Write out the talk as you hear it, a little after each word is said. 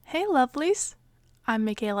Hey, lovelies. I'm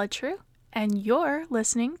Michaela True, and you're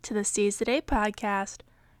listening to the Seize the Day podcast,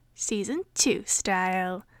 Season 2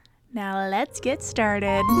 style. Now let's get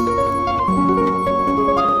started.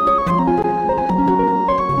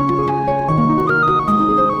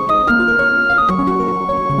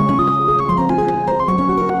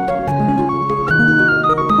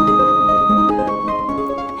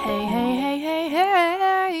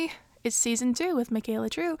 Hey. It's Season 2 with Michaela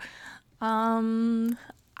True.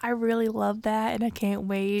 I really love that, and I can't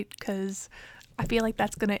wait because I feel like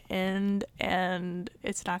that's gonna end and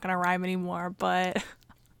it's not gonna rhyme anymore. But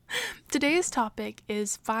today's topic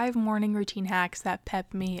is 5 morning routine hacks that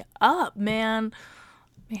pep me up, man.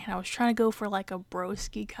 I was trying to go for like a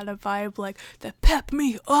broski kind of vibe, like that pep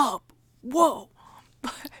me up. Whoa.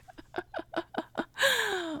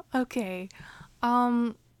 Okay.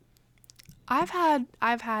 I've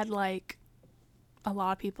had like a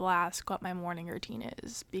lot of people ask what my morning routine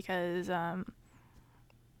is because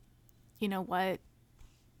you know what,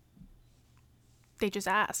 they just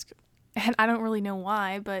ask, and I don't really know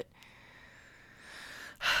why, but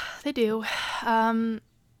they do. And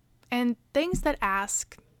things that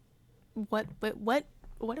ask what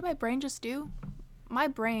did my brain just do? My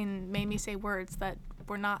brain made me say words that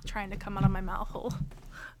were not trying to come out of my mouth hole.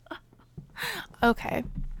 Okay.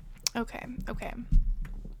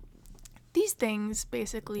 These things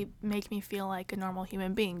basically make me feel like a normal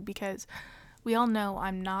human being because we all know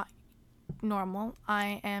I'm not normal.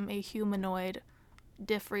 I am a humanoid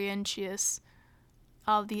differentius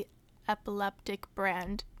of the epileptic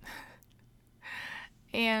brand.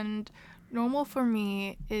 And normal for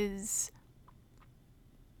me is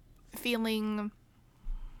feeling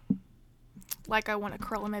like I want to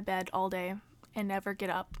curl in my bed all day and never get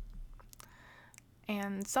up.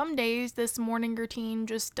 And some days this morning routine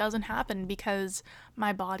just doesn't happen because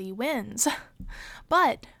my body wins.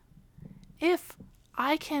 But if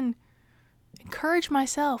I can encourage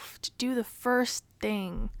myself to do the first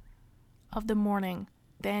thing of the morning,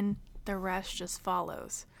 then the rest just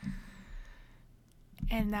follows.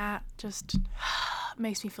 And that just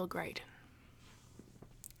makes me feel great.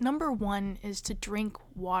 Number 1 is to drink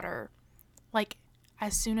water, like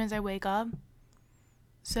as soon as I wake up.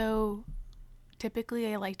 So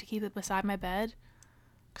typically I like to keep it beside my bed,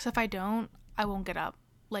 because if I don't, I won't get up.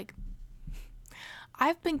 Like,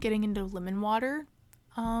 I've been getting into lemon water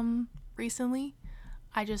recently.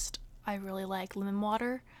 I really like lemon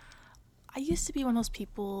water. I used to be one of those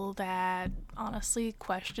people that honestly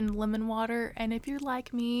questioned lemon water, and if you're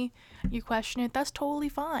like me, you question it, that's totally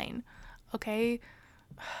fine. Okay?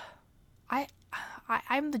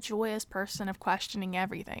 I'm the joyous person of questioning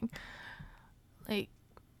everything. Like,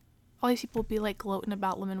 all these people be like gloating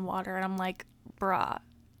about lemon water, and I'm like, bruh,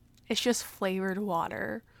 it's just flavored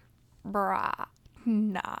water. Bruh,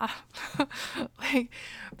 nah. Like,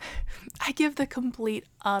 I give the complete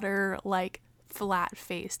utter like flat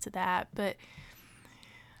face to that, but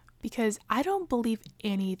because I don't believe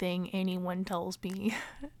anything anyone tells me.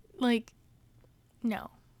 Like, no.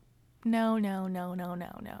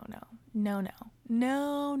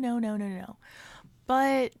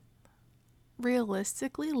 But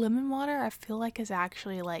realistically, lemon water I feel like has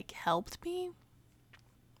actually like helped me,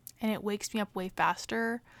 and it wakes me up way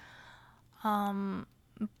faster.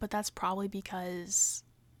 But that's probably because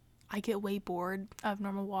I get way bored of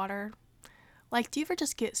normal water. Like, do you ever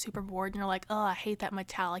just get super bored and you're like, oh, I hate that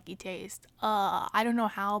metallic-y taste. I don't know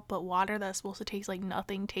how, but water that's supposed to taste like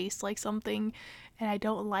nothing tastes like something, and I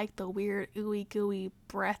don't like the weird ooey gooey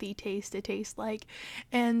breathy taste it tastes like.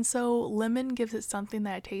 And so lemon gives it something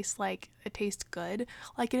that it tastes like it tastes good.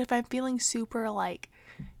 Like, if I'm feeling super like,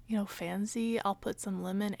 fancy, I'll put some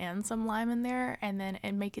lemon and some lime in there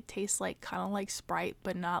and make it taste like kind of like Sprite,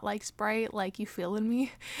 but not like Sprite, like you feeling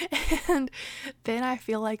me? And then I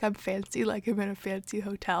feel like I'm fancy, like I'm in a fancy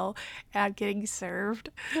hotel and I'm getting served.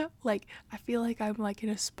 Like, I feel like I'm like in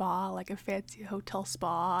a spa, like a fancy hotel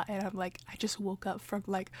spa, and I'm like, I just woke up from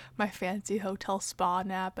like my fancy hotel spa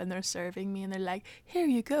nap, and they're serving me and they're like, here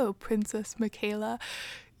you go, Princess Michaela.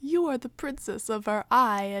 You are the princess of our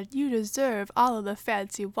eye, and you deserve all of the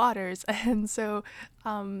fancy waters. And so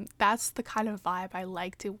that's the kind of vibe I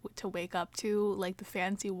like to wake up to, like the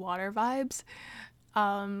fancy water vibes.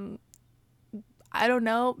 I don't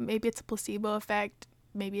know, maybe it's a placebo effect,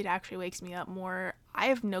 maybe it actually wakes me up more. I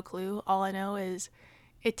have no clue. All I know is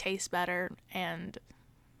it tastes better, and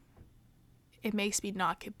it makes me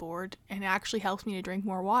not get bored, and it actually helps me to drink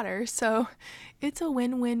more water. So it's a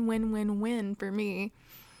win-win-win-win-win for me.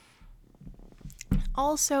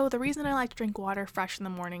 Also, the reason I like to drink water fresh in the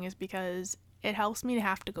morning is because it helps me to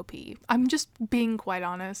have to go pee. I'm just being quite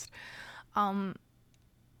honest.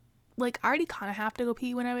 like, I already kind of have to go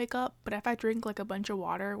pee when I wake up, but if I drink like a bunch of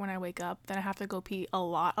water when I wake up, then I have to go pee a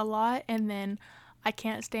lot, and then I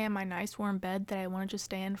can't stay in my nice warm bed that I want to just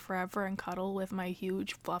stay in forever and cuddle with my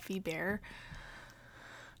huge fluffy bear.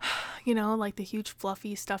 You know, like the huge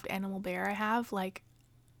fluffy stuffed animal bear I have. Like,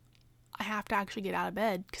 I have to actually get out of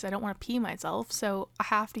bed because I don't want to pee myself, so I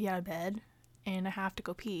have to get out of bed and I have to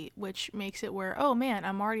go pee, which makes it where, oh man,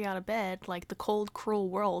 I'm already out of bed, like the cold, cruel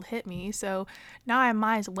world hit me, so now I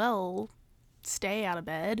might as well stay out of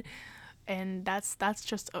bed, and that's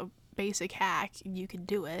just a basic hack. You can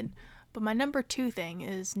do it. But my number 2 thing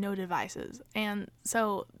is no devices. And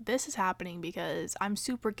so this is happening because I'm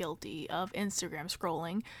super guilty of Instagram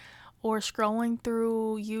scrolling or scrolling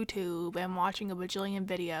through YouTube and watching a bajillion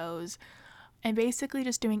videos and basically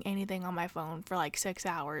just doing anything on my phone for like 6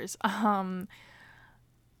 hours. And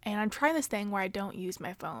I'm trying this thing where I don't use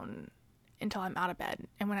my phone until I'm out of bed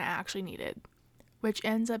and when I actually need it, which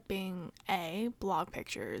ends up being A, blog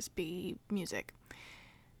pictures, B, music.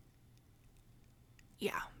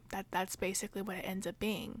 Yeah, that's basically what it ends up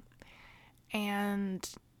being. And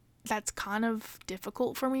that's kind of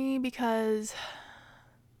difficult for me because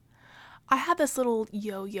I have this little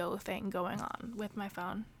yo-yo thing going on with my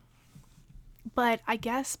phone. But I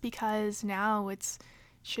guess because now it's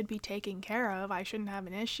should be taken care of, I shouldn't have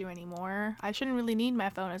an issue anymore. I shouldn't really need my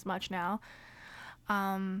phone as much now.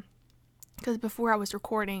 Because before I was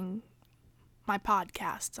recording my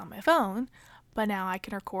podcasts on my phone, but now I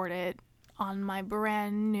can record it on my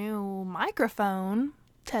brand new microphone.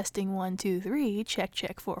 Testing 1 2 3,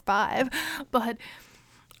 check 4 5. But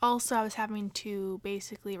also I was having to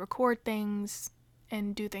basically record things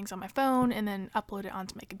and do things on my phone and then upload it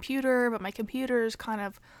onto my computer, but my computer is kind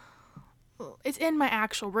of, it's in my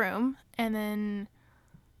actual room, and then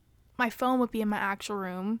my phone would be in my actual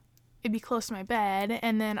room. It'd be close to my bed,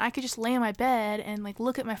 and then I could just lay in my bed and like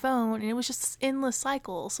look at my phone, and it was just this endless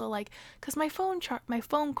cycle. So like, because my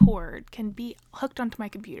phone cord can be hooked onto my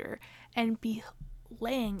computer and be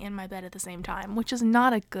laying in my bed at the same time, which is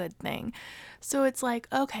not a good thing. So it's like,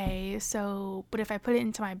 okay, so but if I put it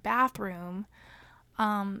into my bathroom,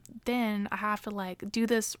 then I have to like do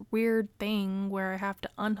this weird thing where I have to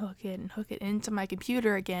unhook it and hook it into my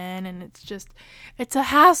computer again, and it's a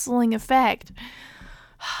hassling effect.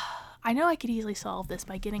 I know I could easily solve this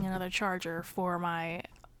by getting another charger for my,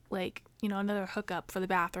 like, you know, another hookup for the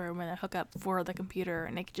bathroom and a hookup for the computer,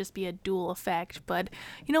 and it could just be a dual effect. But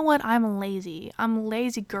you know what? I'm lazy. I'm a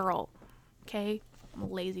lazy girl. Okay? I'm a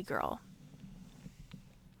lazy girl.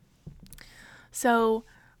 So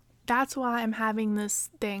that's why I'm having this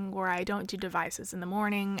thing where I don't do devices in the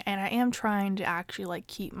morning, and I am trying to actually like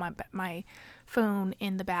keep my phone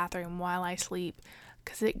in the bathroom while I sleep,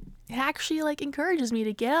 because it actually like encourages me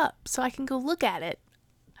to get up so I can go look at it.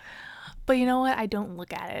 But you know what? I don't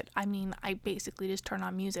look at it. I mean, I basically just turn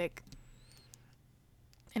on music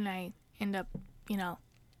and I end up, you know,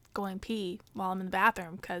 going pee while I'm in the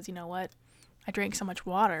bathroom because, you know what? I drank so much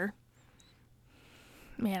water.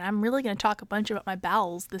 Man, I'm really going to talk a bunch about my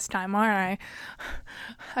bowels this time, aren't I?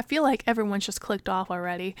 I feel like everyone's just clicked off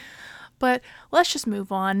already. But let's just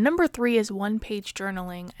move on. Number 3 is one-page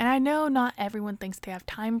journaling. And I know not everyone thinks they have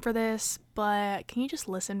time for this, but can you just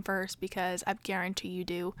listen first? Because I guarantee you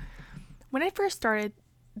do. When I first started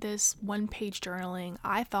this one-page journaling,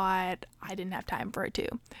 I thought I didn't have time for it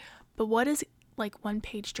too. But what does like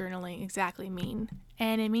one-page journaling exactly mean?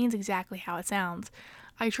 And it means exactly how it sounds.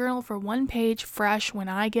 I journal for 1 page fresh when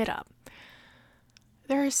I get up.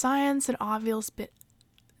 There are science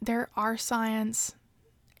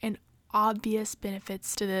and obvious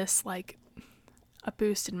benefits to this, like a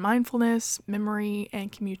boost in mindfulness, memory,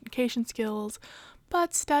 and communication skills,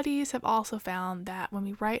 but studies have also found that when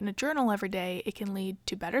we write in a journal every day, it can lead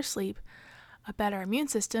to better sleep, a better immune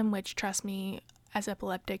system, which, trust me, as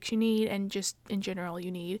epileptics you need, and just in general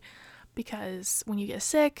you need, because when you get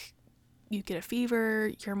sick, you get a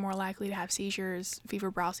fever, you're more likely to have seizures,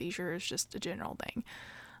 febrile seizures, just a general thing.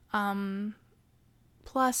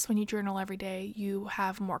 Plus, when you journal every day, you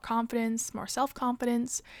have more confidence, more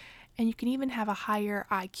self-confidence, and you can even have a higher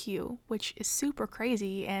IQ, which is super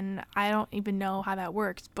crazy, and I don't even know how that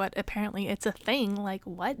works, but apparently it's a thing. Like,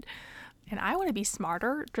 what? And I want to be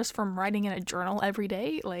smarter just from writing in a journal every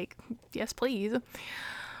day? Like, yes, please.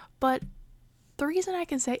 But the reason I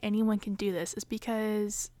can say anyone can do this is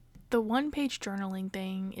because the one-page journaling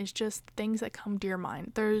thing is just things that come to your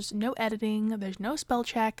mind. There's no editing, there's no spell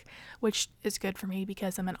check, which is good for me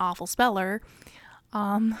because I'm an awful speller.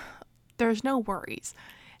 There's no worries.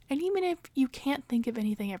 And even if you can't think of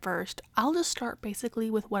anything at first, I'll just start basically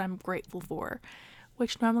with what I'm grateful for,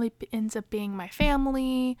 which normally ends up being my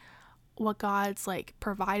family, what God's like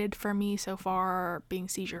provided for me so far, being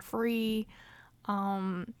seizure free.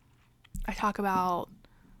 I talk about,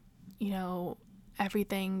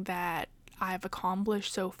 everything that I've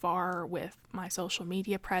accomplished so far with my social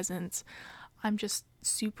media presence. I'm just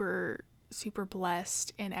super, super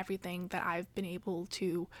blessed in everything that I've been able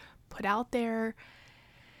to put out there.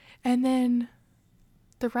 And then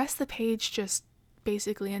the rest of the page just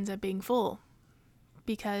basically ends up being full,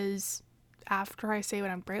 because after I say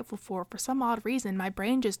what I'm grateful for some odd reason, my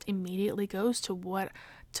brain just immediately goes to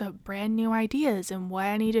brand new ideas and what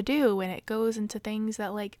I need to do, and it goes into things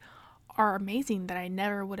that like are amazing that I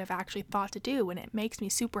never would have actually thought to do, and it makes me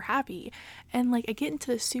super happy. And like I get into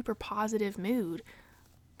this super positive mood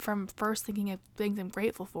from first thinking of things I'm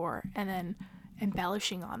grateful for and then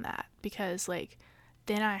embellishing on that, because like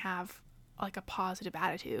then I have like a positive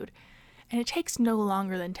attitude. And it takes no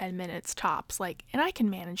longer than 10 minutes tops, like, and I can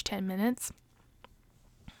manage 10 minutes.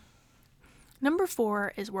 Number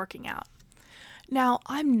 4 is working out. Now,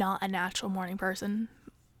 I'm not a natural morning person.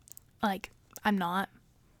 Like, I'm not.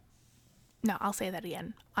 No, I'll say that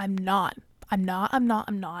again. I'm not a natural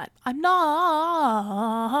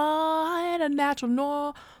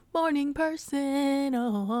morning person.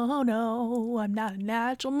 Oh no, I'm not a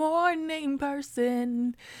natural morning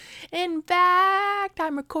person. In fact,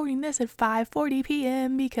 I'm recording this at 5:40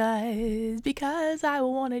 p.m. because I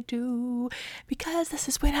wanted to, because this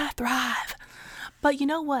is when I thrive. But you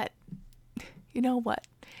know what?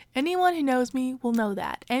 Anyone who knows me will know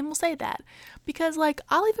that and will say that, because like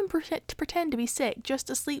I'll even pretend to be sick just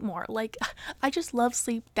to sleep more. Like I just love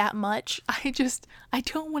sleep that much. I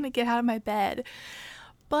don't want to get out of my bed.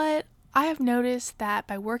 But I have noticed that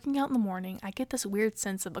by working out in the morning, I get this weird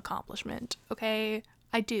sense of accomplishment. Okay,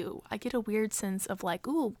 I do. I get a weird sense of like,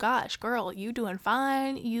 ooh, gosh, girl, you doing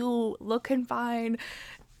fine. You looking fine.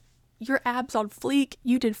 Your abs on fleek.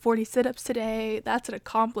 You did 40 sit-ups today. That's an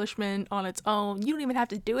accomplishment on its own. You don't even have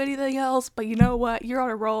to do anything else, but you know what? You're on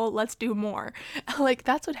a roll. Let's do more. Like,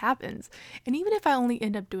 that's what happens. And even if I only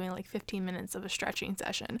end up doing like 15 minutes of a stretching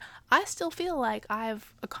session, I still feel like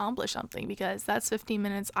I've accomplished something, because that's 15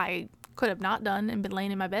 minutes I could have not done and been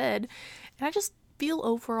laying in my bed. And I just feel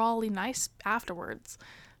overall nice afterwards.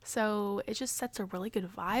 So it just sets a really good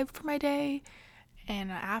vibe for my day.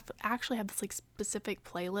 And I actually have this like specific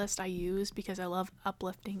playlist I use because I love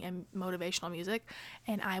uplifting and motivational music,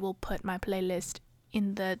 and I will put my playlist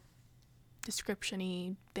in the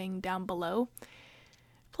description-y thing down below.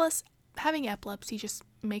 Plus, having epilepsy just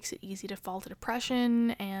makes it easy to fall to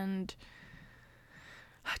depression, and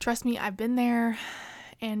trust me, I've been there,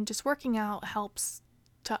 and just working out helps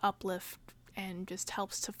to uplift and just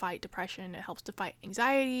helps to fight depression. It helps to fight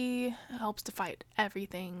anxiety, it helps to fight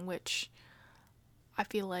everything, which I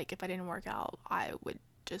feel like if I didn't work out, I would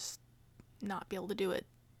just not be able to do it.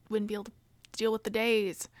 Wouldn't be able to deal with the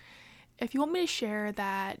days. If you want me to share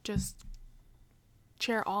that, just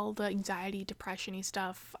share all the anxiety, depression-y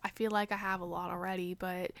stuff. I feel like I have a lot already,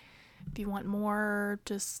 but if you want more,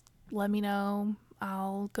 just let me know.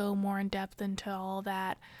 I'll go more in depth into all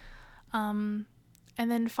that. And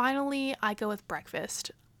then finally, I go with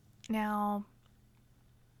breakfast. Now,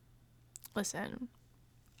 listen,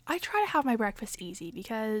 I try to have my breakfast easy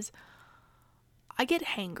because I get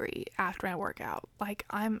hangry after I work out. Like,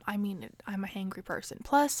 I'm a hangry person.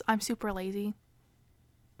 Plus, I'm super lazy.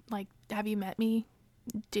 Like, have you met me?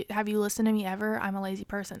 Have you listened to me ever? I'm a lazy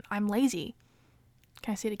person. I'm lazy.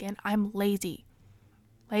 Can I say it again? I'm lazy.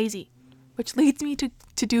 Lazy. Which leads me to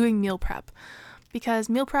doing meal prep. Because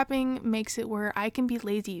meal prepping makes it where I can be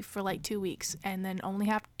lazy for like 2 weeks and then only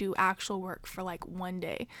have to do actual work for like 1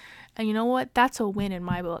 day. And you know what? That's a win in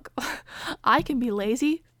my book. I can be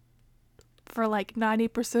lazy for like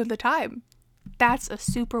 90% of the time. That's a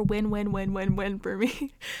super win for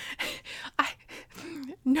me.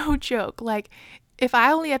 No joke. Like, if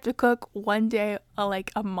I only have to cook 1 day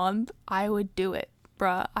like a month, I would do it,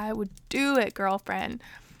 bruh. I would do it, girlfriend.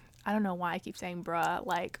 I don't know why I keep saying bruh,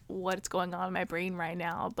 like what's going on in my brain right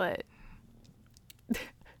now, but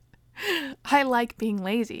I like being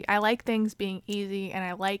lazy. I like things being easy, and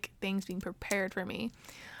I like things being prepared for me.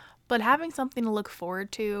 But having something to look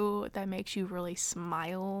forward to that makes you really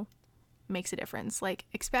smile makes a difference, like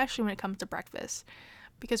especially when it comes to breakfast.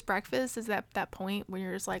 Because breakfast is that point when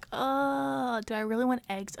you're just like, do I really want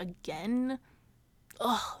eggs again?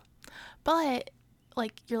 Ugh. But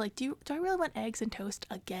like, you're like, do I really want eggs and toast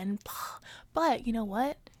again? But you know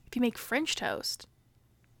what? If you make French toast,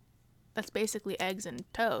 that's basically eggs and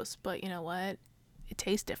toast, but you know what? It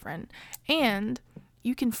tastes different. And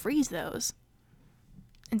you can freeze those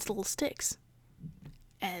into little sticks.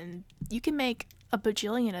 And you can make a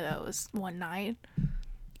bajillion of those one night.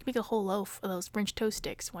 make a whole loaf of those French toast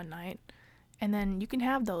sticks one night, and then you can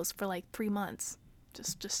have those for like 3 months.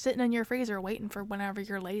 Just sitting in your freezer waiting for whenever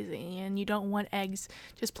you're lazy and you don't want eggs,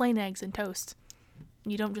 just plain eggs and toast.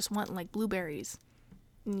 You don't just want like blueberries.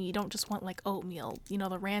 And you don't just want like oatmeal,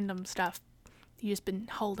 the random stuff you just been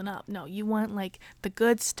holding up. No, you want like the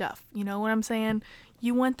good stuff. You know what I'm saying?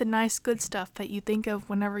 You want the nice good stuff that you think of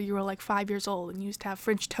whenever you were like 5 years old and you used to have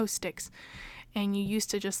French toast sticks and you used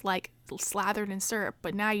to just like slather it in syrup,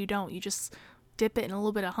 but now you don't. You just dip it in a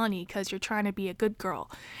little bit of honey because you're trying to be a good girl.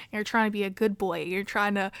 You're trying to be a good boy. You're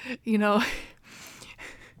trying to, you're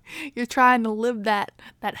trying to live that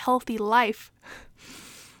healthy life.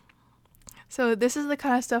 So this is the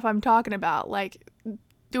kind of stuff I'm talking about, like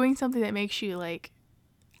doing something that makes you like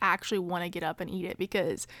actually want to get up and eat it,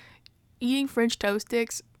 because eating French toast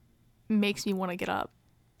sticks makes me want to get up.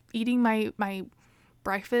 Eating my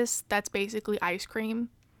breakfast, that's basically ice cream.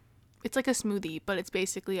 It's like a smoothie, but it's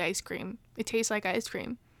basically ice cream. It tastes like ice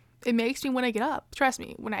cream. It makes me want to get up. Trust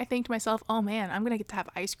me, when I think to myself, oh man, I'm going to get to have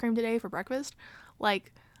ice cream today for breakfast,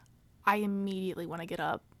 like I immediately want to get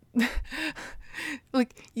up.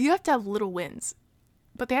 Like, you have to have little wins,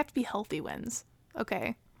 but they have to be healthy wins,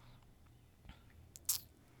 okay?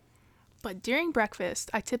 But during breakfast,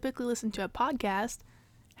 I typically listen to a podcast.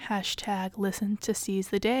 # listen to seize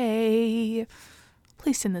the day.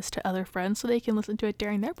 Please send this to other friends so they can listen to it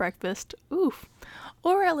during their breakfast. Oof.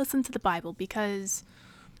 Or I listen to the Bible because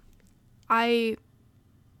I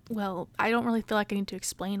don't really feel like I need to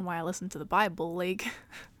explain why I listen to the Bible. Like,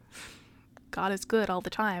 God is good all the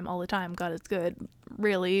time. God is good.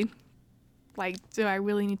 Really? Like, do I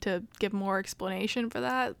really need to give more explanation for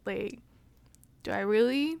that? Like, do I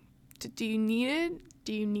really? Do you need it?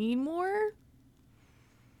 Do you need more?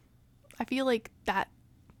 I feel like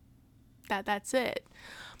that's it.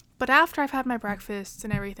 But after I've had my breakfast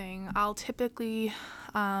and everything, I'll typically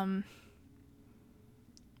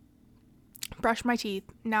brush my teeth.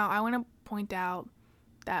 Now, I want to point out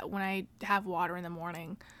that when I have water in the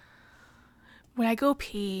morning, when I go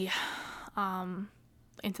pee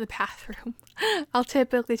into the bathroom, I'll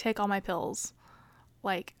typically take all my pills.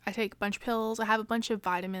 Like, I take a bunch of pills. I have a bunch of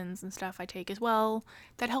vitamins and stuff I take as well.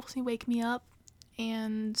 That helps me wake me up.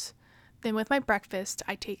 And then with my breakfast,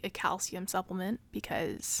 I take a calcium supplement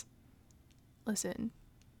because, listen,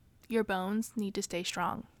 your bones need to stay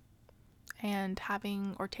strong. And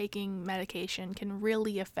having or taking medication can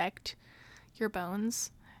really affect your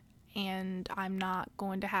bones. And I'm not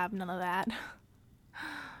going to have none of that.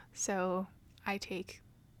 So I take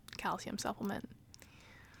calcium supplement.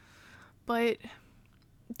 But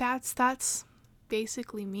that's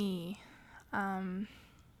basically me. I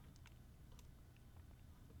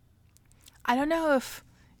don't know if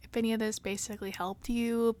any of this basically helped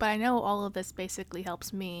you, but I know all of this basically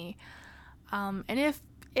helps me. And if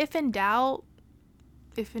in doubt,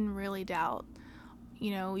 if in really doubt,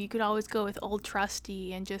 you could always go with old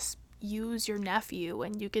trusty and just use your nephew,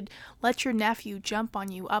 and you could let your nephew jump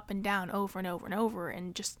on you up and down over and over and over,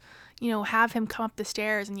 and just, have him come up the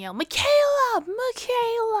stairs and yell, Michaela,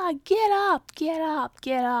 get up, get up,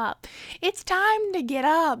 get up. It's time to get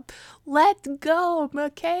up. Let's go,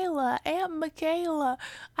 Michaela, Aunt Michaela.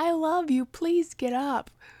 I love you. Please get up.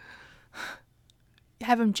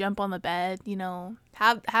 Have him jump on the bed,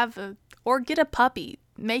 or get a puppy.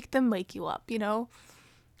 Make them wake you up,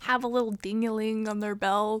 Have a little ding-a-ling on their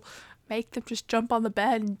bell. Make them just jump on the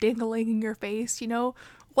bed and ding-a-ling in your face,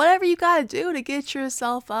 Whatever you gotta do to get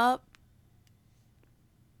yourself up.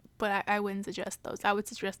 But I wouldn't suggest those. I would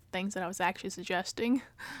suggest the things that I was actually suggesting.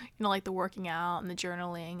 Like the working out and the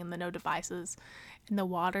journaling and the no devices and the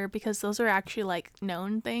water. Because those are actually, like,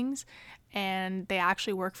 known things. And they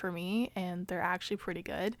actually work for me. And they're actually pretty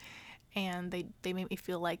good. And they make me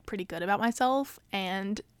feel, like, pretty good about myself.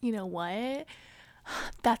 And you know what?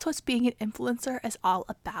 That's what being an influencer is all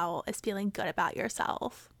about, is feeling good about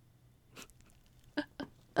yourself.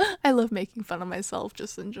 I love making fun of myself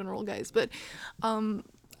just in general, guys, but I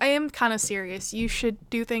am kind of serious. You should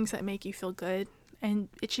do things that make you feel good, and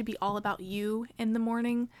it should be all about you in the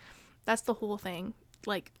morning. That's the whole thing.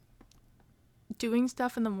 Like, doing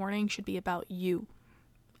stuff in the morning should be about you.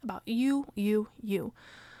 About you.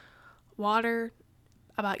 Water,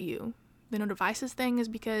 about you. The no devices thing is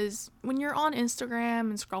because when you're on Instagram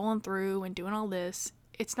and scrolling through and doing all this,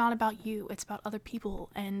 it's not about you, it's about other people,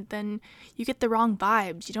 and then you get the wrong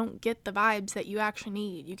vibes. You don't get the vibes that you actually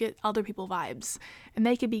need. You get other people vibes, and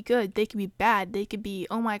they could be good, they could be bad, they could be,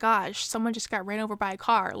 oh my gosh, someone just got ran over by a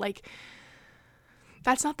car. Like,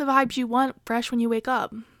 that's not the vibes you want fresh when you wake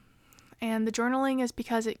up. And the journaling is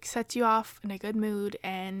because it sets you off in a good mood,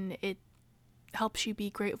 and it helps you be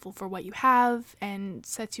grateful for what you have and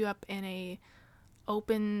sets you up in a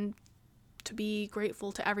open to be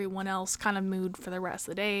grateful to everyone else kind of mood for the rest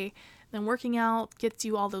of the day. Then working out gets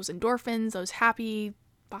you all those endorphins, those happy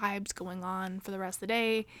vibes going on for the rest of the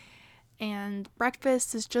day. And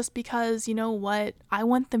breakfast is just because, you know what, I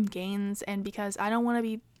want them gains, and because I don't want to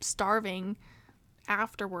be starving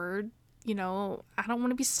afterward. You know, I don't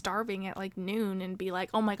want to be starving at like noon and be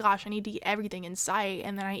like, oh my gosh, I need to eat everything in sight.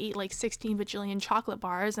 And then I eat like 16 bajillion chocolate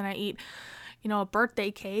bars, and I eat, you know, a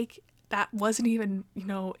birthday cake that wasn't even, you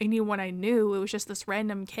know, anyone I knew. It was just this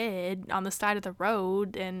random kid on the side of the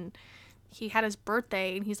road, and he had his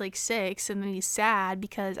birthday and he's like 6, and then he's sad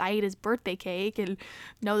because I ate his birthday cake. And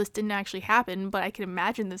no, this didn't actually happen, but I can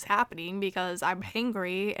imagine this happening because I'm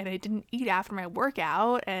hangry and I didn't eat after my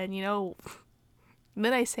workout. And, you know,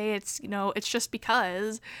 then I say it's, you know, it's just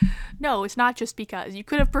because. No, it's not just because. You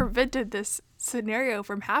could have prevented this scenario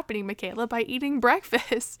from happening, Michaela, by eating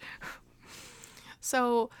breakfast.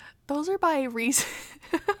 So those are my reasons.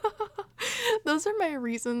 Those are my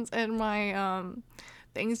reasons and my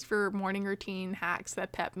things for morning routine hacks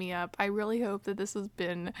that pep me up. I really hope that this has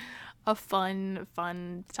been a fun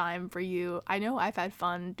time for you. I know I've had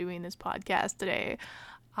fun doing this podcast today.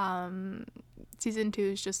 Season 2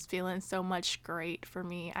 is just feeling so much great for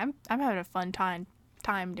me. I'm having a fun time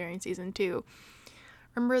during season 2.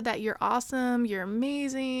 Remember that you're awesome, you're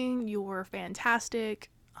amazing, you're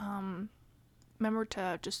fantastic. Remember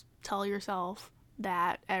to just tell yourself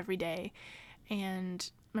that every day,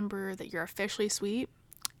 and remember that you're officially sweet,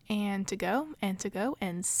 and to go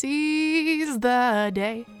and seize the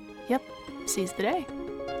day. Yep, seize the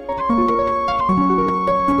day.